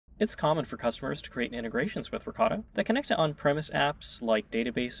It's common for customers to create integrations with Workato that connect to on-premise apps like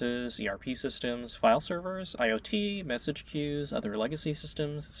databases, ERP systems, file servers, IoT, message queues, other legacy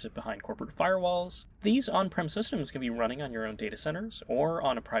systems that sit behind corporate firewalls. These on-prem systems can be running on your own data centers or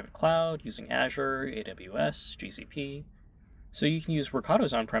on a private cloud using Azure, AWS, GCP. So you can use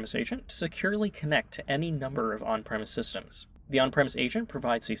Workato's on-premise agent to securely connect to any number of on-premise systems. The on-premise agent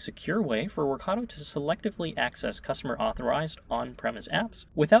provides a secure way for Workato to selectively access customer-authorized on-premise apps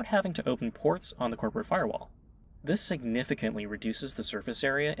without having to open ports on the corporate firewall. This significantly reduces the surface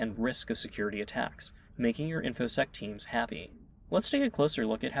area and risk of security attacks, making your InfoSec teams happy. Let's take a closer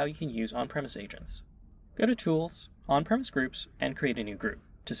look at how you can use on-premise agents. Go to Tools, On-Premise Groups, and create a new group.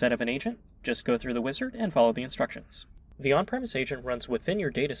 To set up an agent, just go through the wizard and follow the instructions. The on-premise agent runs within your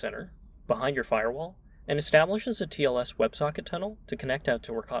data center, behind your firewall, and establishes a TLS WebSocket tunnel to connect out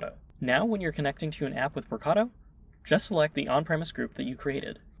to Workato. Now, when you're connecting to an app with Workato, just select the on-premise group that you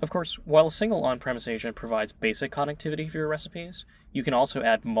created. Of course, while a single on-premise agent provides basic connectivity for your recipes, you can also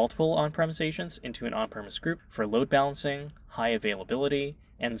add multiple on-premise agents into an on-premise group for load balancing, high availability,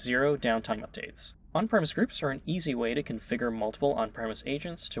 and zero downtime updates. On-premise groups are an easy way to configure multiple on-premise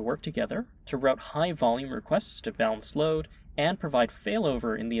agents to work together to route high-volume requests to balance load and provide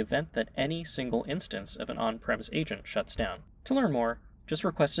failover in the event that any single instance of an on-premise agent shuts down. To learn more, just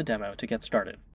request a demo to get started.